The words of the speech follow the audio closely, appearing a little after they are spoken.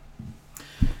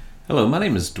Hello, my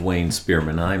name is Dwayne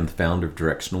Spearman. I am the founder of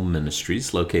Directional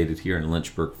Ministries located here in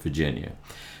Lynchburg, Virginia.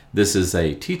 This is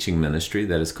a teaching ministry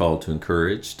that is called to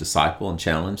encourage, disciple, and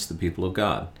challenge the people of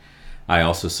God. I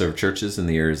also serve churches in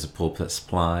the areas of pulpit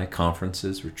supply,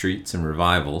 conferences, retreats, and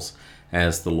revivals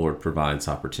as the Lord provides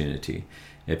opportunity.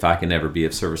 If I can ever be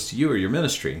of service to you or your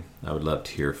ministry, I would love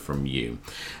to hear from you.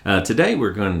 Today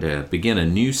we're going to begin a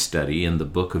new study in the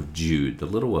book of Jude, the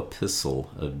little epistle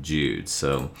of Jude.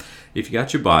 So if you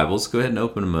got your Bibles, go ahead and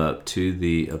open them up to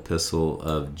the epistle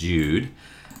of Jude.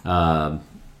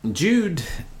 Jude,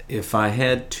 if I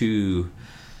had to,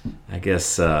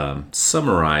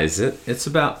 summarize it, it's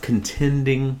about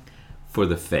contending for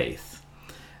the faith.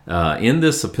 In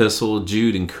this epistle,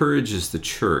 Jude encourages the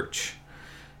church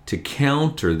to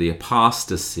counter the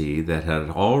apostasy that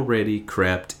had already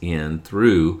crept in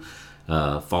through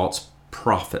false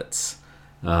prophets.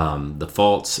 The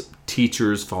false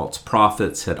teachers, false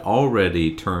prophets had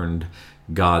already turned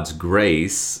God's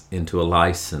grace into a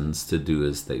license to do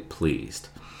as they pleased.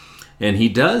 And he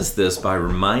does this by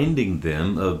reminding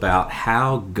them about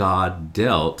how God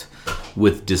dealt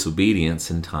with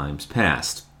disobedience in times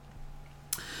past.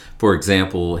 For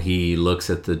example, he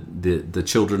looks at the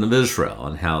children of Israel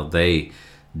and how they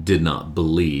did not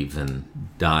believe and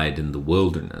died in the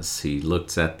wilderness. He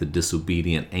looks at the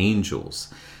disobedient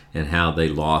angels and how they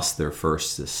lost their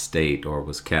first estate or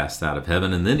was cast out of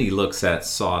heaven. And then he looks at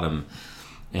Sodom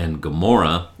and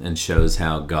Gomorrah and shows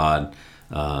how God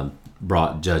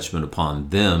brought judgment upon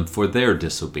them for their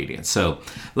disobedience. So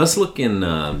let's look in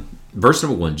verse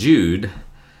number 1, Jude,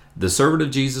 the servant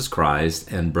of Jesus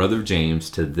Christ and brother James,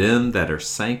 to them that are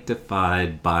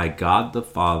sanctified by God the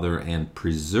Father and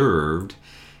preserved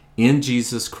in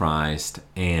Jesus Christ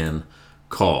and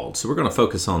called. So we're going to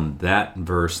focus on that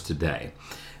verse today.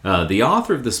 The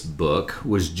author of this book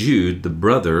was Jude, the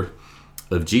brother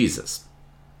of Jesus.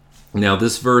 Now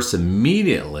this verse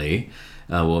immediately,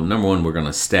 number one, we're going to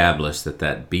establish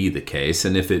that be the case.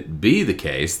 And if it be the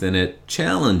case, then it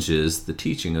challenges the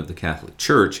teaching of the Catholic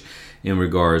Church in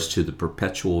regards to the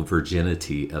perpetual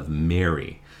virginity of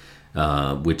Mary,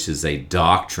 which is a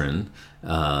doctrine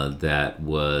that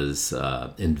was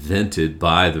invented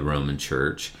by the Roman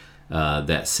Church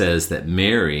that says that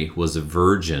Mary was a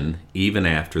virgin even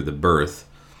after the birth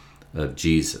of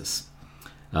Jesus.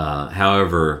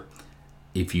 However,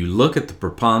 if you look at the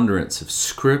preponderance of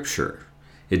Scripture,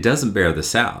 it doesn't bear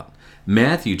this out.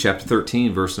 Matthew chapter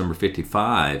 13, verse number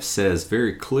 55 says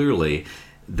very clearly,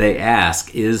 they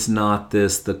ask, is not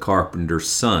this the carpenter's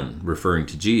son? Referring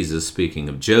to Jesus, speaking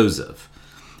of Joseph.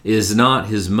 Is not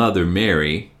his mother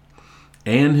Mary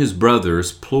and his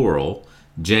brothers, plural,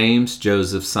 James,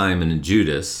 Joseph, Simon, and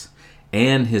Judas,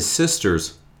 and his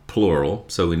sisters, plural,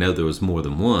 so we know there was more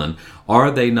than one, are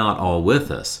they not all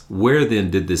with us? Where then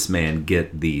did this man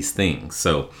get these things?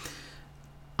 So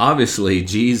obviously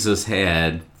Jesus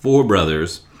had 4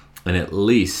 brothers and at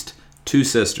least 2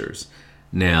 sisters.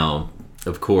 Now,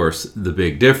 of course, the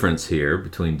big difference here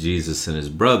between Jesus and his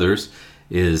brothers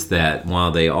is that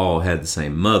while they all had the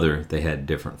same mother, they had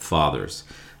different fathers.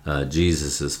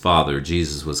 Jesus' father,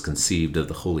 Jesus was conceived of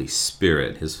the Holy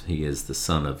Spirit. He is the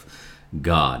Son of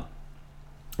God.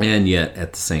 And yet,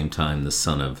 at the same time, the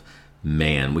Son of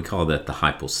Man. We call that the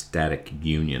hypostatic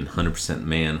union. 100%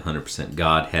 man, 100%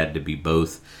 God, had to be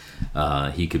both.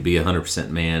 He could be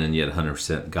 100% man and yet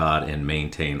 100% God and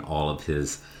maintain all of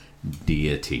his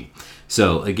deity.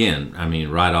 So again,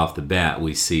 right off the bat,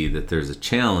 we see that there's a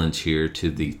challenge here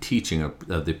to the teaching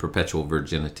of the perpetual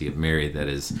virginity of Mary that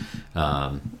is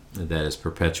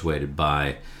perpetuated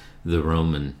by the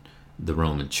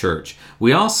Roman Church.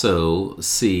 We also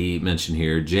see mentioned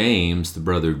here James, the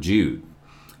brother of Jude,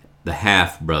 the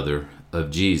half brother of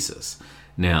Jesus.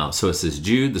 Now, so it says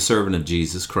Jude, the servant of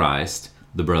Jesus Christ,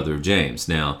 the brother of James.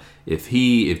 Now, if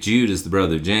Jude is the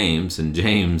brother of James and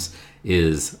James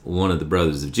is one of the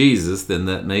brothers of Jesus, then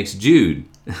that makes Jude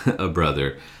a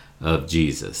brother of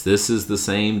Jesus. This is the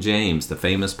same James, the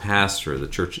famous pastor of the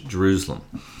church at Jerusalem,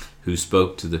 who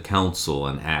spoke to the council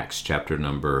in Acts chapter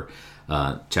number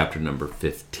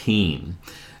 15.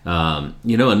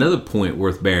 Another point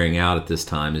worth bearing out at this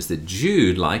time is that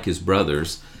Jude, like his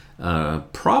brothers,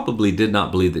 probably did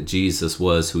not believe that Jesus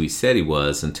was who he said he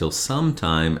was until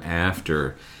sometime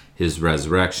after his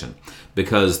resurrection.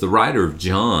 Because the writer of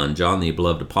John the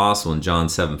beloved apostle, in John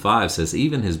 7:5 says,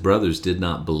 even his brothers did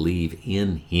not believe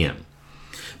in him.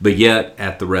 But yet,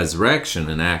 at the resurrection,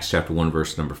 in Acts chapter 1,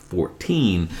 verse number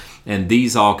 14, and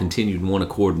these all continued in one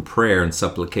accord in prayer and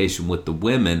supplication with the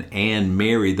women and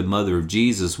Mary, the mother of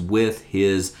Jesus, with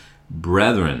his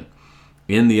brethren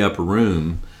in the upper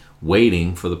room,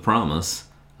 waiting for the promise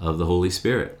of the Holy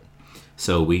Spirit.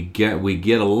 So we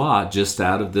get a lot just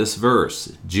out of this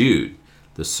verse. Jude,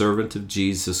 the servant of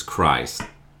Jesus Christ,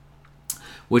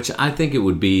 which I think it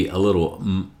would be a little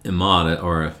immodest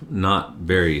or not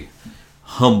very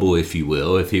humble, if you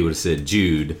will, if he would have said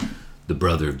Jude, the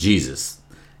brother of Jesus.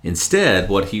 Instead,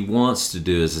 what he wants to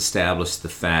do is establish the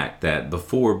fact that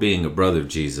before being a brother of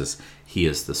Jesus, he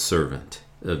is the servant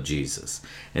of Jesus.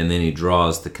 And then he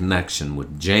draws the connection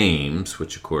with James,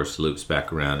 which of course loops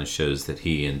back around and shows that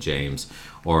he and James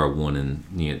are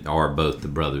are both the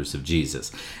brothers of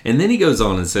Jesus. And then he goes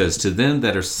on and says, to them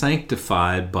that are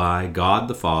sanctified by God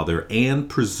the Father and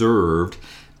preserved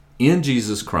in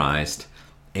Jesus Christ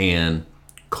and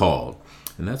called.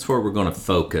 And that's where we're going to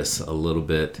focus a little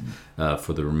bit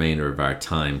for the remainder of our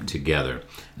time together.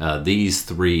 These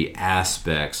three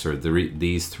aspects or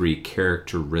these three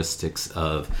characteristics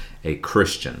of a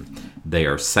Christian. They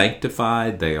are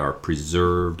sanctified, they are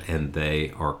preserved, and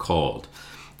they are called.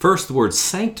 First, the word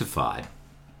sanctified.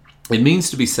 It means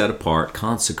to be set apart,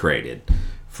 consecrated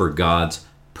for God's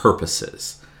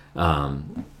purposes.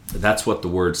 That's what the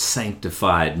word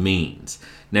sanctified means.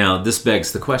 Now, this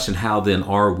begs the question, how then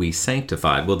are we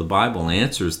sanctified? Well, the Bible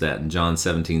answers that in John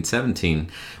 17:17,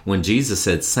 when Jesus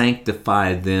said,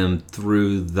 sanctify them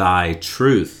through thy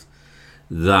truth.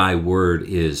 Thy word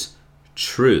is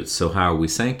truth. So how are we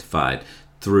sanctified?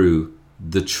 Through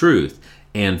the truth.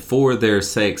 And for their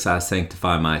sakes I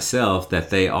sanctify myself,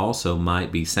 that they also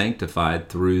might be sanctified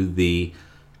through the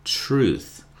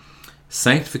truth.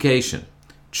 Sanctification,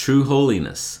 true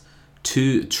holiness,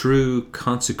 true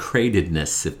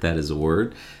consecratedness, if that is a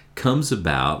word, comes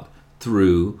about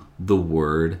through the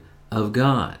Word of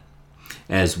God.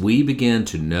 As we begin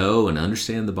to know and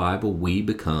understand the Bible, we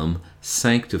become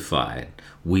sanctified.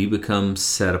 We become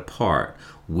set apart.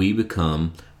 We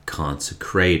become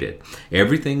consecrated.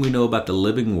 Everything we know about the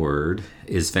living Word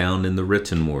is found in the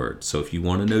written Word. So if you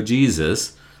want to know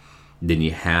Jesus, then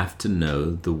you have to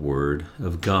know the Word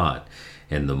of God.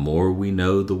 And the more we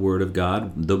know the Word of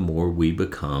God, the more we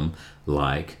become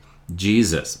like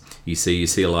Jesus. You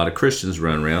see a lot of Christians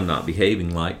run around not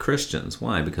behaving like Christians.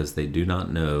 Why? Because they do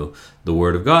not know the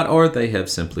Word of God, or they have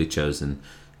simply chosen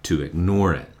to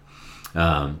ignore it.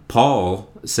 Paul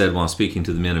said while speaking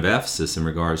to the men of Ephesus in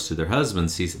regards to their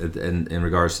husbands, in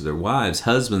regards to their wives,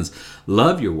 husbands,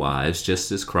 love your wives just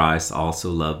as Christ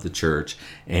also loved the church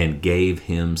and gave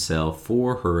himself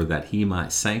for her that he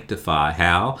might sanctify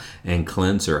how? And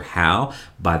cleanse her how?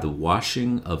 By the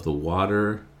washing of the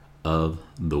water of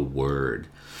the word.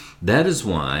 That is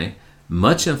why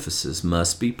much emphasis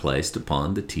must be placed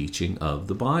upon the teaching of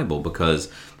the Bible, because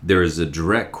there is a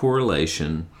direct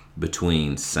correlation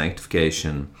between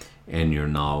sanctification and your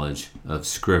knowledge of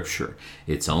Scripture.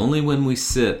 It's only when we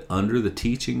sit under the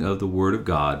teaching of the Word of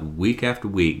God week after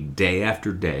week, day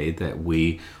after day, that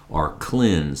we are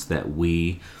cleansed, that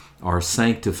we are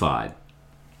sanctified.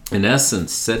 In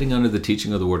essence, sitting under the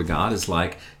teaching of the Word of God is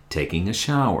like taking a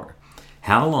shower.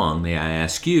 How long, may I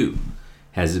ask you,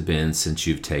 has it been since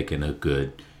you've taken a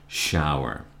good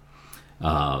shower?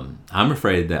 I'm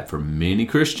afraid that for many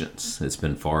Christians, it's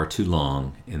been far too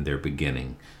long and they're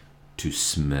beginning to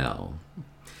smell.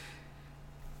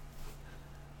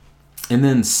 And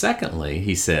then secondly,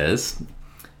 he says,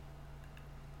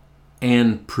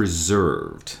 and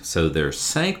preserved. So they're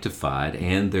sanctified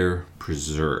and they're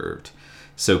preserved.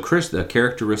 So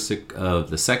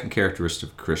the second characteristic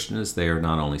of Christian is they are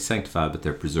not only sanctified, but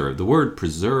they're preserved. The word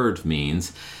preserved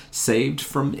means saved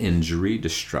from injury,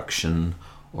 destruction,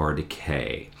 or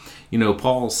decay. You know,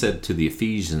 Paul said to the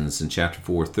Ephesians in chapter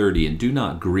 4:30, and do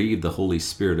not grieve the Holy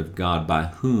Spirit of God, by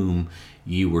whom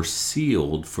you were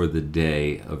sealed for the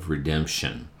day of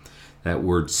redemption. That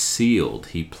word sealed,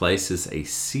 he places a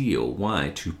seal. Why?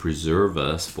 To preserve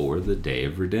us for the day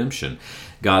of redemption.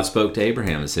 God spoke to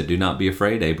Abraham and said, do not be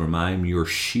afraid, Abram, I am your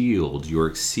shield, your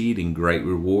exceeding great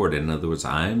reward. In other words,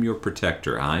 I am your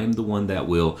protector. I am the one that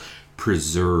will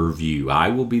preserve you. I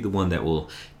will be the one that will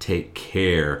take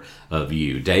care of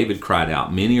you. David cried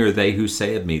out, many are they who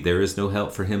say of me, there is no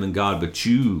help for him in God but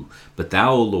you. But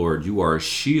thou, O Lord, you are a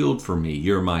shield for me.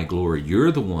 You're my glory.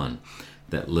 You're the one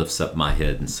that lifts up my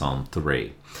head in Psalm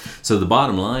 3. So the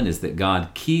bottom line is that God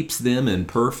keeps them in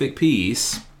perfect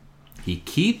peace. He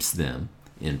keeps them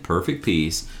in perfect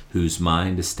peace, whose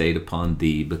mind is stayed upon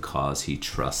thee, because he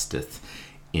trusteth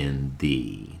in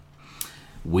thee.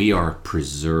 We are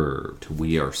preserved,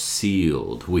 we are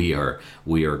sealed, we are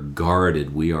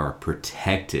guarded, we are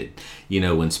protected. You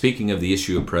know, when speaking of the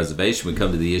issue of preservation, we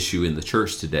come to the issue in the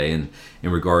church today in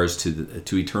regards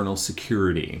to eternal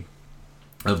security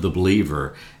of the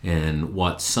believer and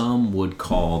what some would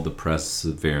call the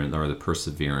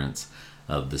perseverance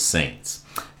of the saints.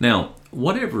 Now,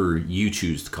 whatever you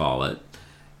choose to call it,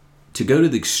 to go to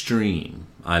the extreme,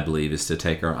 I believe, is to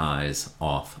take our eyes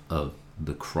off of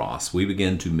the cross. We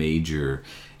begin to major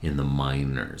in the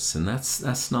minors, and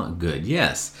that's not good.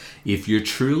 Yes, if you're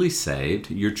truly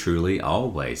saved, you're truly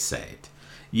always saved.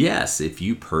 Yes, if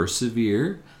you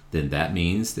persevere, then that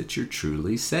means that you're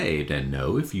truly saved. And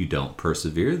no, if you don't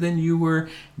persevere, then you were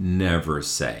never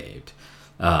saved.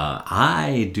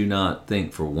 I do not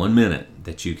think for 1 minute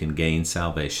that you can gain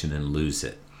salvation and lose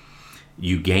it.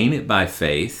 You gain it by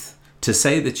faith. To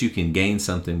say that you can gain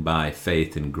something by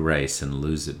faith and grace and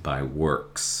lose it by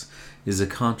works is a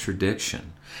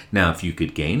contradiction. Now, if you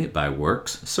could gain it by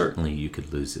works, certainly you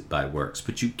could lose it by works,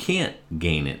 but you can't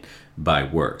gain it by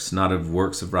works, not of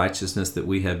works of righteousness that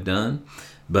we have done,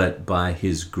 but by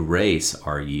his grace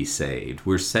are ye saved.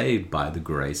 We're saved by the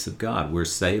grace of God. We're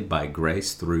saved by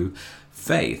grace through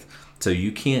faith. So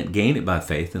you can't gain it by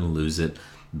faith and lose it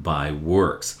by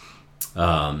works.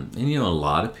 And a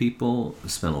lot of people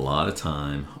spend a lot of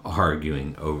time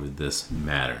arguing over this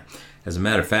matter. As a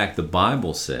matter of fact, the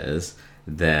Bible says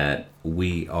that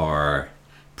we are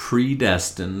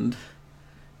predestined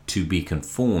to be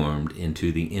conformed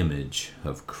into the image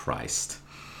of Christ.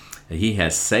 He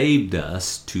has saved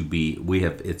us to be,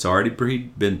 it's already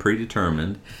been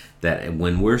predetermined that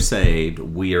when we're saved,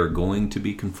 we are going to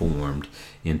be conformed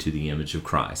into the image of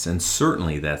Christ. And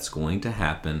certainly that's going to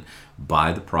happen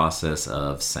by the process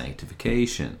of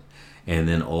sanctification. And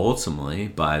then ultimately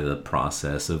by the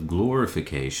process of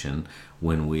glorification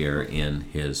when we are in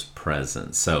his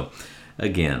presence. So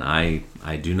again, I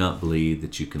do not believe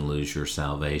that you can lose your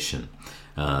salvation.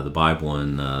 The Bible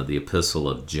in the Epistle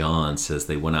of John says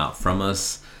they went out from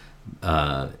us.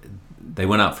 They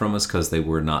went out from us because they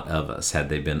were not of us. Had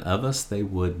they been of us, they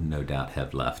would no doubt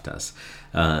have left us.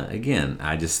 Again,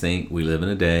 I just think we live in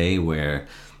a day where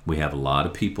we have a lot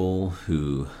of people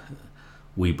who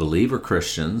we believe are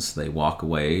Christians. They walk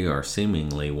away or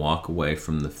seemingly walk away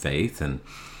from the faith, and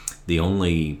the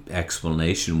only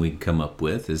explanation we can come up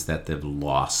with is that they've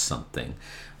lost something.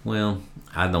 Well,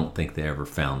 I don't think they ever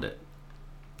found it,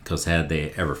 because had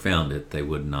they ever found it, they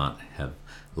would not have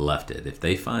left it. If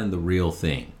they find the real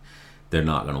thing, they're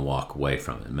not going to walk away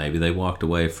from it. Maybe they walked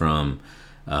away from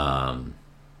the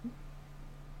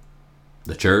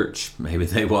church. Maybe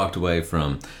they walked away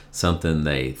from something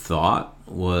they thought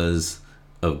was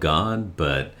of God,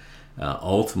 but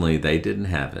ultimately they didn't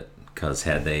have it. Because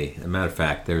had they, as a matter of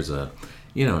fact, there's a,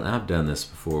 and I've done this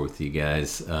before with you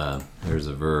guys. There's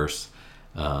a verse.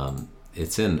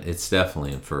 It's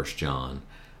definitely in 1 John.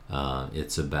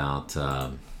 It's about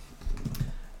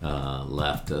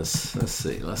left us.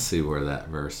 Let's see where that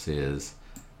verse is.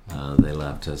 They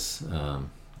left us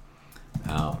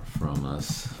out from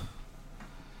us.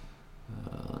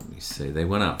 Let me see. They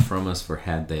went out from us, for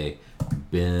had they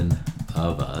been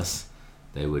of us,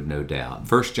 they would no doubt.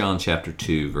 1 John chapter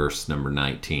 2, verse number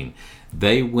 19.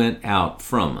 They went out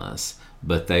from us,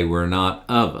 but they were not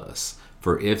of us.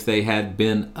 For if they had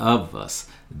been of us,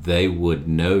 they would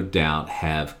no doubt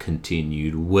have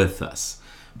continued with us.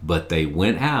 But they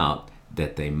went out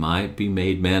that they might be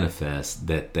made manifest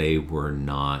that they were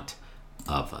not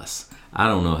of us. I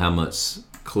don't know how much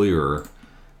clearer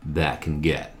that can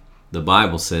get. The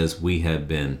Bible says we have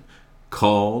been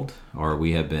called, or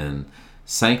we have been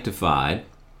sanctified,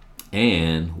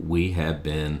 and we have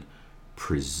been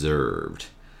preserved.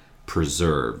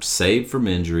 Saved from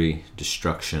injury,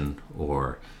 destruction,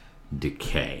 or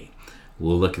decay.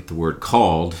 We'll look at the word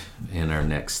called in our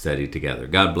next study together.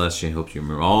 God bless you. I hope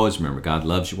you always remember God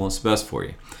loves you, wants the best for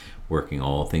you, working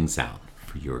all things out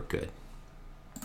for your good.